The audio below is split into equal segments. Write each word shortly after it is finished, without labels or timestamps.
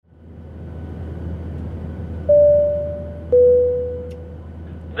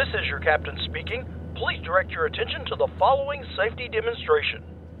is your captain speaking. Please direct your attention to the following safety demonstration.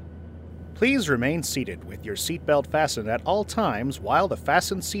 Please remain seated with your seatbelt fastened at all times while the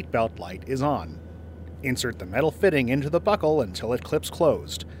fastened seatbelt light is on. Insert the metal fitting into the buckle until it clips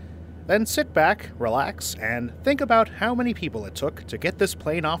closed. Then sit back, relax, and think about how many people it took to get this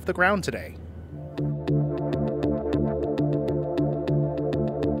plane off the ground today.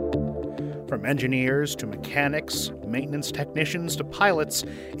 From engineers to mechanics, maintenance technicians to pilots,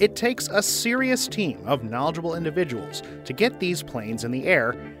 it takes a serious team of knowledgeable individuals to get these planes in the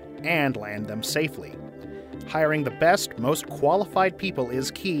air and land them safely. Hiring the best, most qualified people is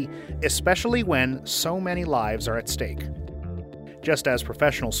key, especially when so many lives are at stake. Just as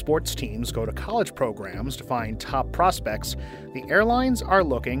professional sports teams go to college programs to find top prospects, the airlines are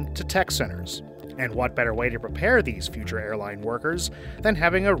looking to tech centers. And what better way to prepare these future airline workers than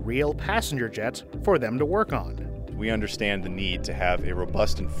having a real passenger jet for them to work on? We understand the need to have a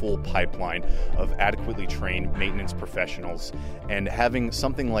robust and full pipeline of adequately trained maintenance professionals, and having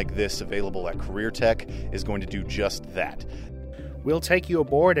something like this available at Career Tech is going to do just that. We'll take you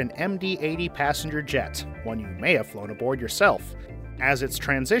aboard an MD-80 passenger jet, one you may have flown aboard yourself, as it's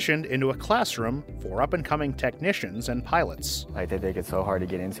transitioned into a classroom for up-and-coming technicians and pilots. Like, they think it's so hard to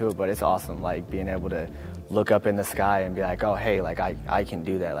get into it, but it's awesome, like, being able to look up in the sky and be like, oh, hey, like, I can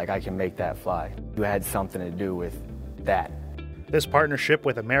do that, like, I can make that fly. You had something to do with that. This partnership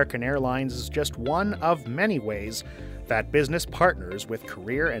with American Airlines is just one of many ways that business partners with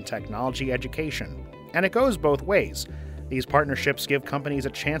career and technology education. And it goes both ways. These partnerships give companies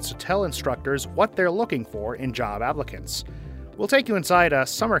a chance to tell instructors what they're looking for in job applicants. We'll take you inside a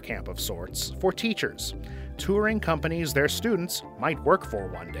summer camp of sorts for teachers, touring companies their students might work for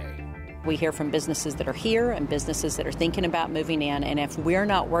one day. We hear from businesses that are here and businesses that are thinking about moving in, and if we're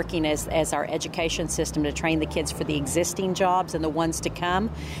not working as our education system to train the kids for the existing jobs and the ones to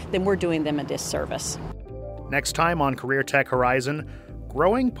come, then we're doing them a disservice. Next time on Career Tech Horizon,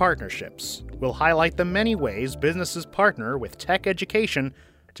 growing partnerships. We'll highlight the many ways businesses partner with tech education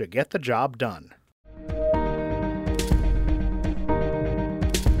to get the job done.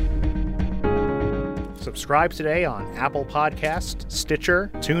 Subscribe today on Apple Podcasts, Stitcher,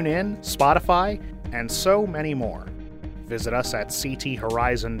 TuneIn, Spotify, and so many more. Visit us at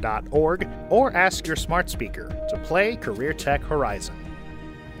cthorizon.org or ask your smart speaker to play Career Tech Horizon.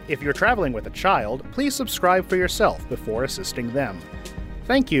 If you're traveling with a child, please subscribe for yourself before assisting them.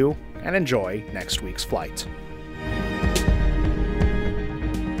 Thank you, and enjoy next week's flight.